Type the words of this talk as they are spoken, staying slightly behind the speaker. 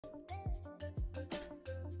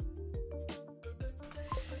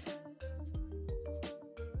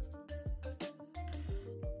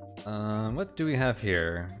What do we have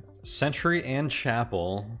here? Sentry and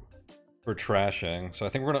Chapel for trashing. So I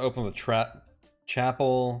think we're gonna open with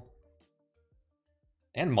Chapel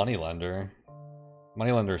and Moneylender.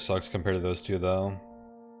 Moneylender sucks compared to those two though.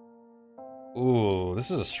 Ooh, this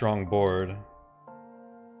is a strong board.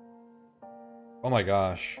 Oh my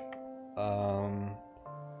gosh.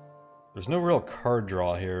 There's no real card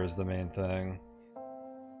draw here is the main thing.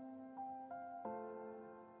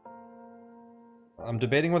 I'm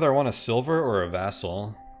debating whether I want a silver or a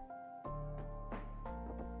vassal.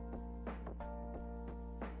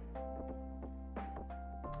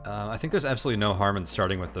 I think there's absolutely no harm in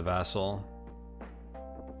starting with the vassal.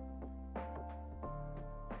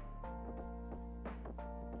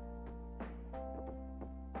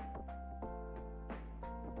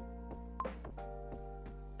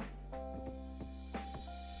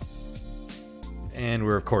 And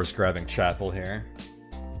we're of course grabbing Chapel here.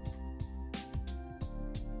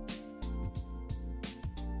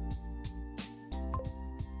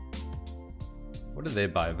 What did they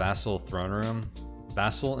buy? Vassal, Throne Room?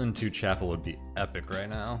 Vassal into Chapel would be epic right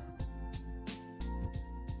now.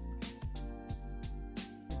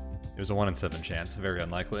 It was a 1 in 7 chance, very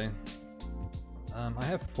unlikely. I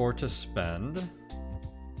have 4 to spend.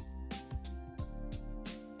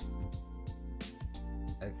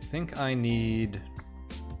 I think I need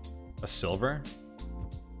a silver.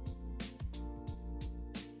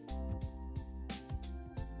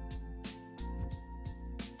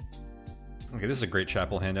 Okay, this is a great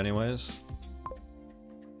Chapel hand anyways.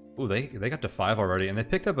 Ooh, they got to 5 already, and they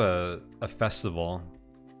picked up a festival.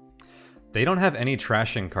 They don't have any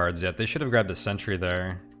trashing cards yet. They should have grabbed a sentry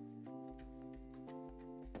there.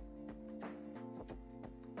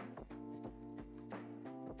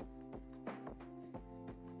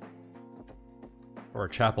 Or a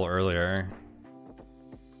Chapel earlier.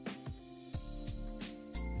 I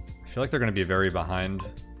feel like they're going to be very behind.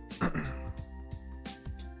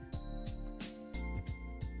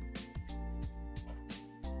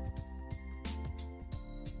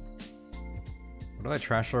 What did I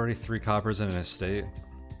trash already? 3 coppers in an estate.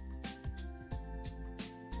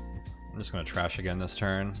 I'm just going to trash again this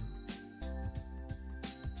turn.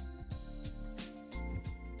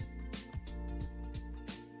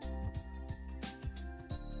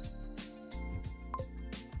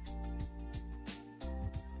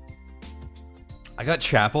 I got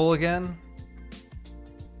Chapel again?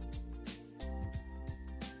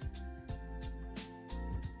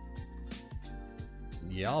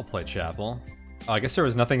 Yeah, I'll play Chapel. Oh, I guess there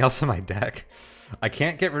was nothing else in my deck. I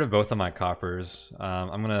can't get rid of both of my coppers.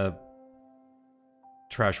 I'm gonna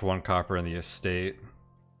trash 1 copper in the estate.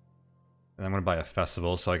 And I'm gonna buy a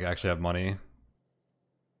festival so I can actually have money.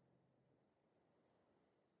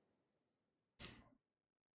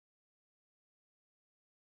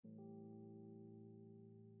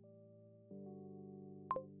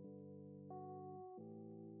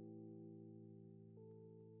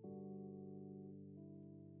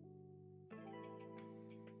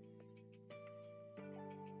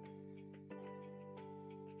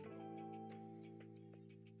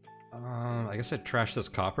 I guess I'd trash this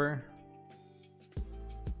copper.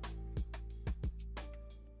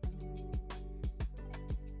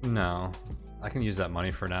 No, I can use that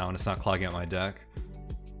money for now and it's not clogging up my deck.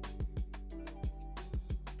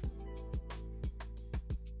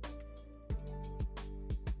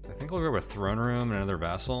 I think I'll go with Throne Room and another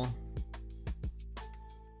Vassal.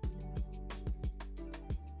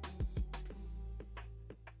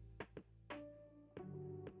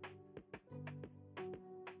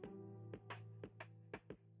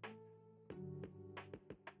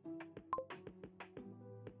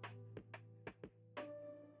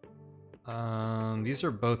 These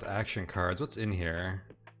are both action cards. What's in here?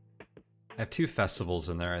 I have 2 festivals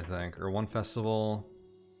in there, I think. Or 1 festival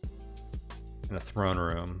and a Throne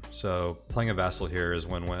Room. So playing a Vassal here is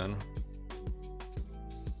win-win.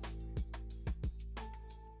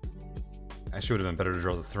 Actually would have been better to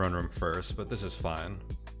draw the Throne Room first, but this is fine.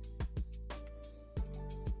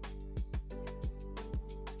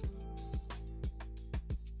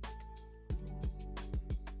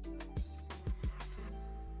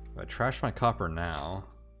 I trash my copper now.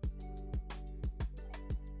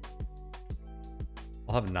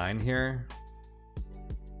 I'll have 9 here.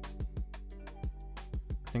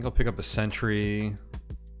 I think I'll pick up a sentry.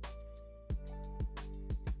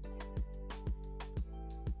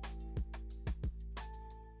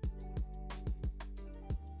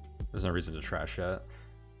 There's no reason to trash yet.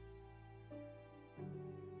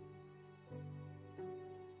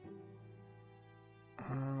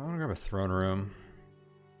 I want to grab a Throne Room.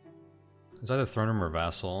 It's either Throne Room or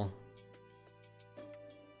Vassal.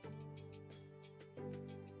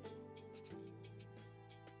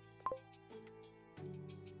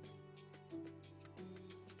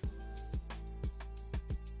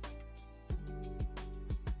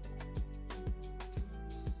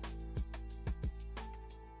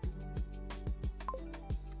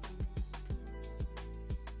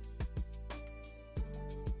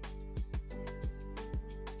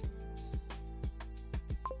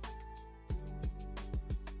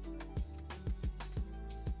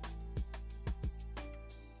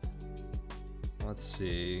 Let's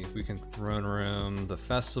see. We can Throne Room the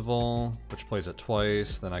Festival, which plays it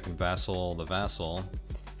twice. Then I can Vassal the Vassal.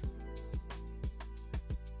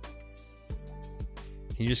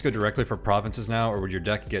 Can you just go directly for provinces now, or would your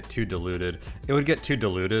deck get too diluted? It would get too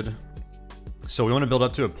diluted. So we want to build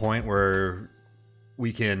up to a point where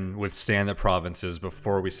we can withstand the provinces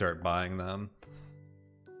before we start buying them.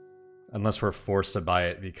 Unless we're forced to buy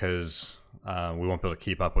it because we won't be able to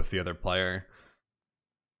keep up with the other player.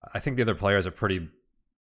 I think the other player has a pretty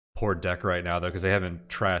poor deck right now, though, because they haven't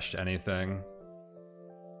trashed anything.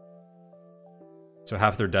 So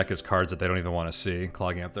half their deck is cards that they don't even want to see,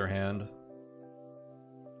 clogging up their hand.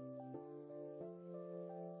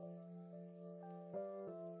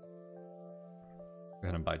 Go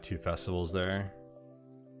ahead and buy 2 festivals there.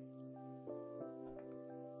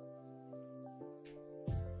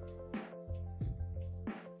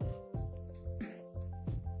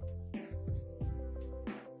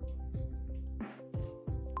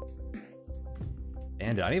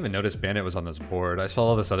 Bandit. I didn't even notice Bandit was on this board. I saw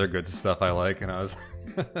all this other good stuff I like, and I was...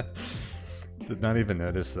 did not even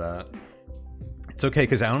notice that. It's okay,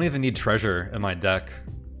 because I don't even need treasure in my deck.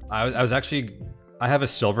 I was actually... I have a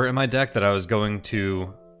silver in my deck that I was going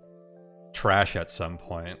to trash at some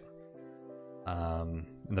point. And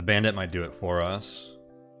the Bandit might do it for us.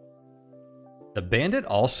 The Bandit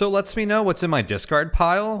also lets me know what's in my discard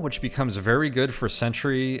pile, which becomes very good for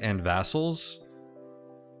Sentry and Vassals.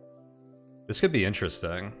 This could be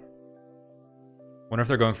interesting. Wonder if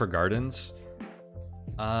they're going for Gardens.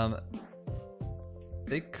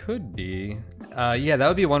 They could be. Yeah, that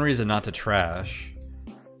would be one reason not to trash.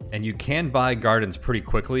 And you can buy Gardens pretty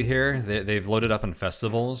quickly here. They've loaded up in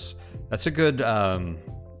festivals. That's a good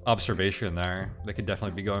observation there. They could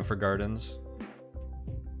definitely be going for Gardens.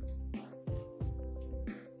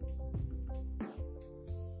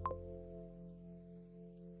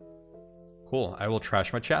 Cool. I will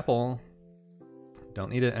trash my chapel. Don't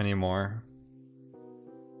need it anymore.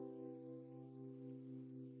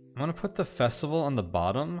 I'm gonna put the festival on the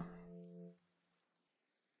bottom.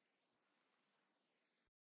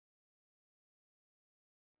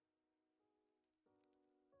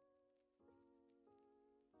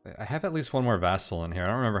 I have at least one more vassal in here. I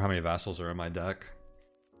don't remember how many vassals are in my deck.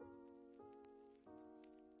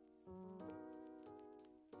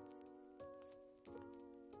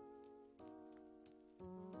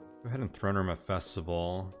 Go ahead and Throne Room a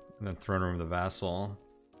Festival, and then Throne Room the Vassal.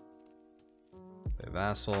 A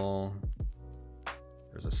Vassal.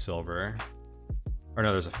 There's a Silver. Or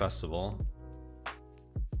no, there's a Festival.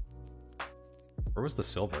 Where was the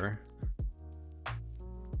Silver?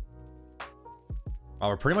 Oh,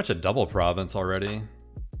 we're pretty much a double province already.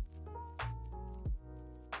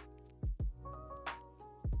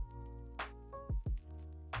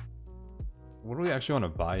 What do we actually want to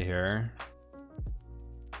buy here?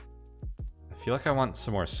 I feel like I want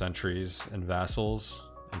some more sentries and vassals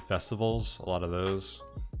and festivals, a lot of those.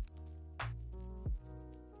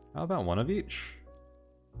 How about one of each?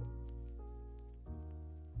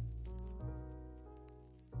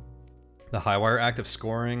 The Highwire active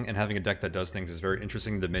scoring and having a deck that does things is very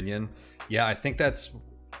interesting in Dominion. Yeah, I think that's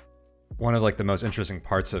one of like the most interesting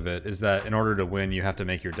parts of it, is that in order to win, you have to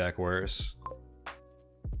make your deck worse.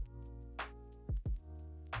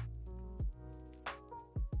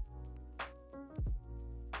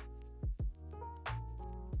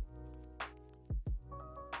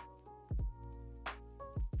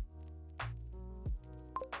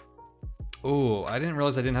 Oh, I didn't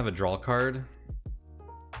realize I didn't have a draw card.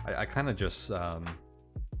 I kind of just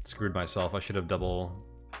screwed myself. I should have double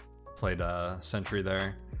played Sentry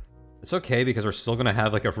there. It's okay because we're still gonna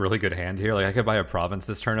have like a really good hand here. Like I could buy a province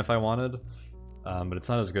this turn if I wanted, but it's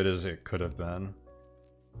not as good as it could have been.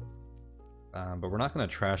 But we're not gonna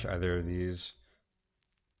trash either of these.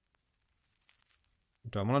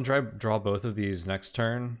 Do I want to draw both of these next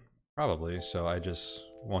turn? Probably. So I just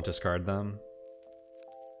won't discard them.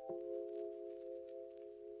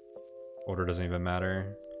 Order doesn't even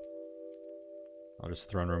matter. I'll just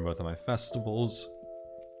Throne Room both of my festivals.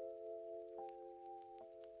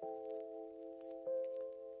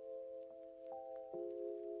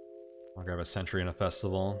 I'll grab a Sentry and a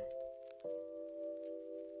Festival.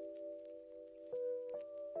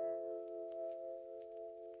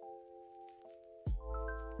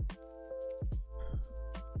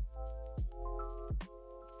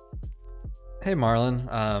 Hey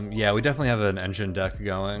Marlon, yeah, we definitely have an engine deck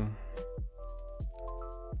going.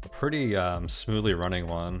 A pretty smoothly running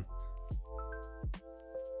one.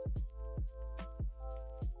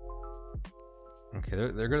 Okay,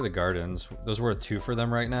 they're go to the Gardens. Those were a 2 for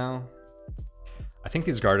them right now. I think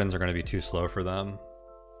these Gardens are going to be too slow for them.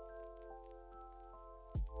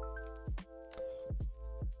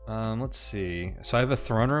 Let's see. So I have a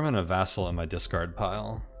Throne Room and a Vassal in my discard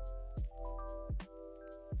pile.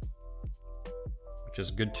 Which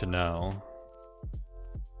is good to know.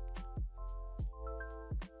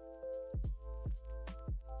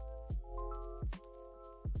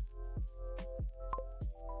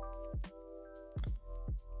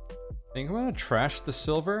 I think I'm gonna trash the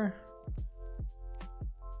silver.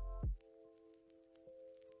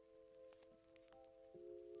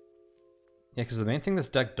 Yeah, because the main thing this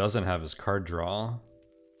deck doesn't have is card draw.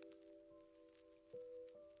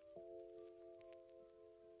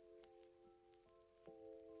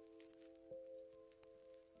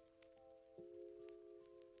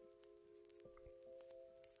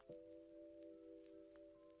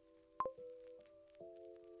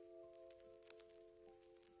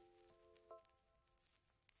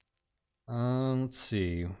 Let's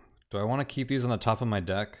see. Do I want to keep these on the top of my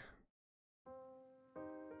deck?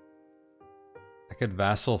 I could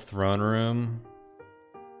Vassal Throne Room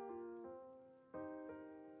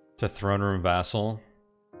to Throne Room Vassal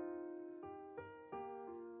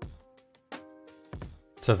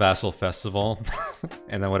to Vassal Festival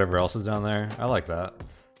and then whatever else is down there. I like that.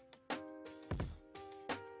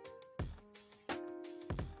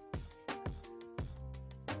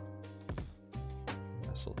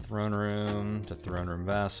 Vassal Throne Room to Throne Room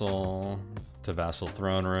Vassal to Vassal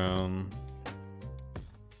Throne Room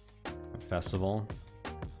Festival.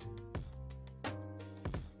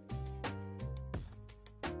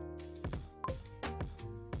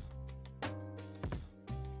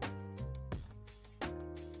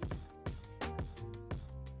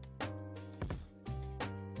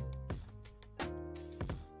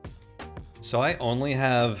 So I only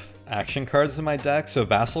have action cards in my deck, so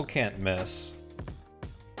Vassal can't miss,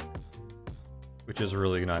 which is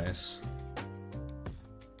really nice.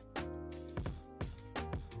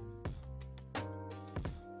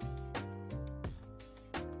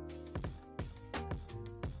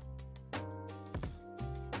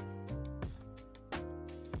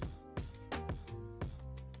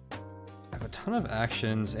 Ton of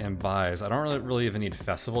actions and buys. I don't really even need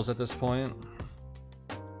festivals at this point.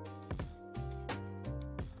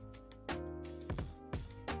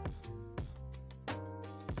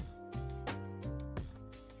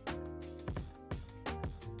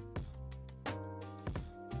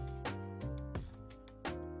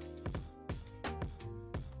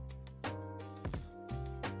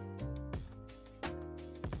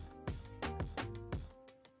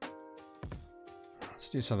 Let's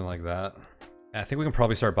do something like that. I think we can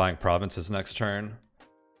probably start buying provinces next turn.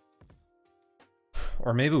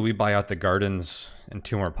 Or maybe we buy out the gardens and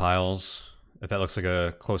 2 more piles, if that looks like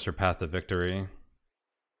a closer path to victory.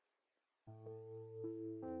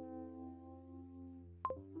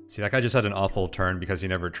 See, that guy just had an awful turn because he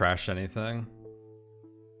never trashed anything.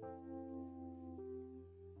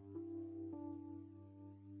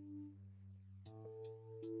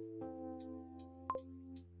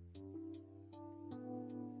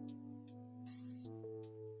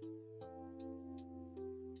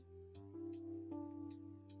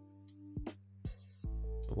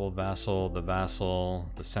 We'll Vassal, the Vassal,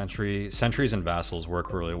 the Sentry. Sentries and Vassals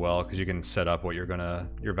work really well because you can set up what your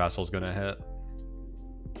Vassal's gonna hit.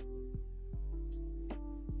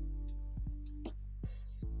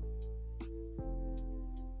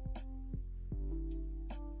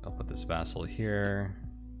 I'll put this Vassal here.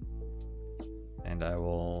 And I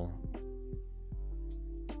will...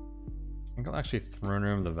 I think I'll actually Throne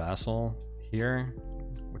Room the Vassal here,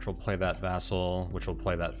 which will play that Vassal, which will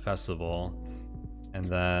play that Festival. And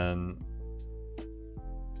then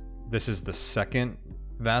this is the second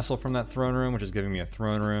Vassal from that Throne Room, which is giving me a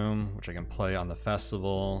Throne Room, which I can play on the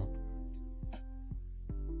Festival.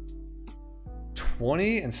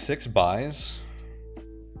 20 and 6 buys.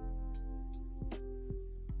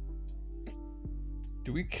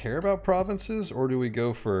 Do we care about provinces, or do we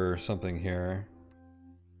go for something here?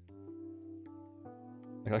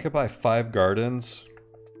 Like, I could buy 5 gardens.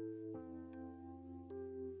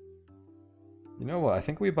 You know what? I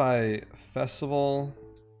think we buy Festival.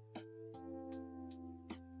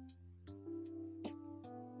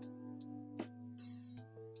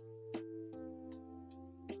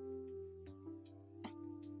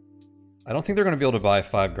 I don't think they're going to be able to buy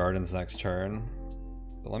 5 gardens next turn.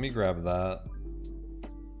 But let me grab that.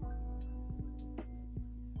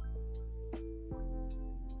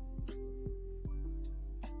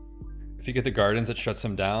 If you get the gardens, it shuts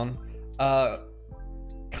him down.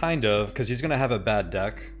 Kind of, because he's going to have a bad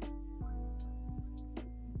deck.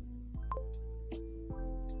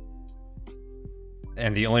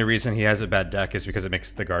 And the only reason he has a bad deck is because it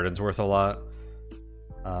makes the gardens worth a lot.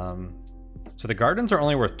 So the gardens are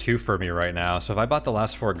only worth 2 for me right now, so if I bought the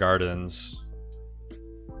last 4 gardens,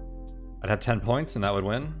 I'd have 10 points and that would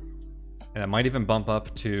win. And it might even bump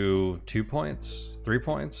up to 2 points, 3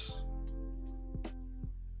 points.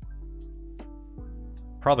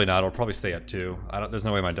 Probably not, it'll probably stay at 2. There's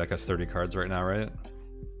no way my deck has 30 cards right now, right?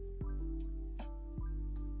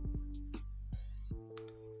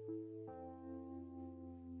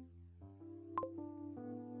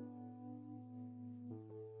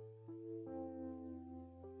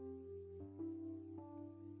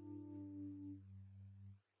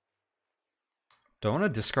 Do I want to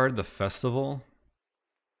discard the festival?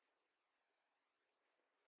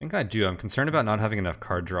 I think I do. I'm concerned about not having enough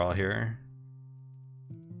card draw here.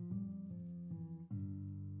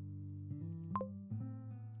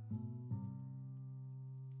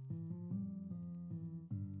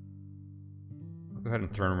 I'll go ahead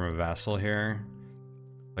and Throne Room Vassal here.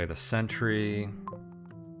 Play the Sentry.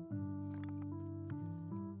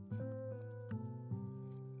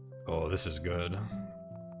 Oh, this is good.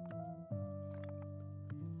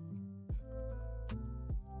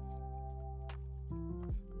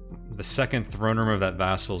 The second Throne Room of that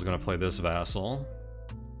Vassal is going to play this Vassal,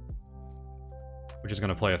 which is going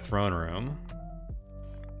to play a Throne Room,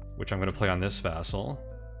 which I'm going to play on this Vassal,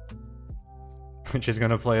 which is going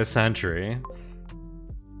to play a Sentry,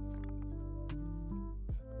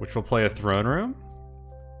 which will play a Throne Room.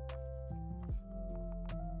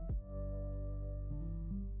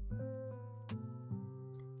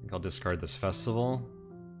 I think I'll discard this Festival.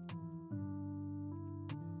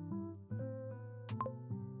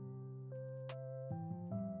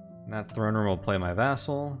 And that Throne Room will play my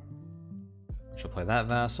Vassal. She'll play that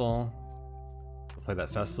Vassal. She'll play that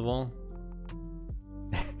Festival.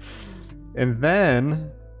 And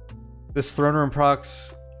then this Throne Room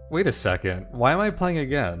procs. Wait a second. Why am I playing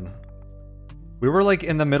again? We were like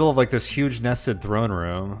in the middle of like this huge nested Throne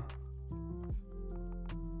Room.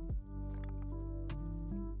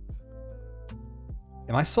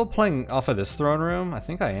 Am I still playing off of this Throne Room? I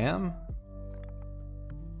think I am.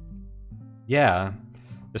 Yeah.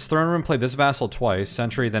 This Throne Room played this Vassal twice.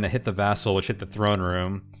 Sentry, then it hit the Vassal, which hit the Throne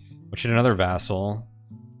Room, which hit another Vassal,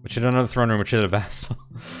 which hit another Throne Room, which hit a Vassal.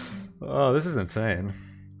 Oh, this is insane.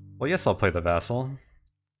 Well, yes, I'll play the Vassal.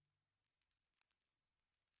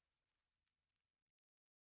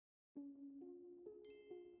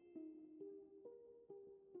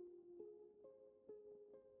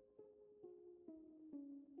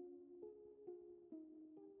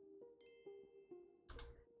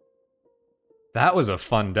 That was a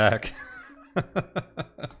fun deck.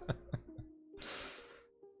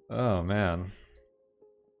 Oh, man.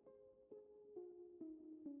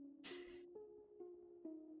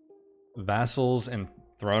 Vassals and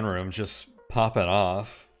Throne Room just popping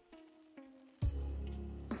off.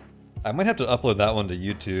 I might have to upload that one to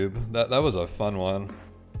YouTube. That was a fun one.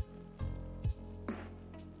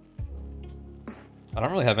 I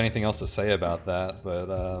don't really have anything else to say about that, but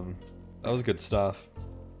that was good stuff.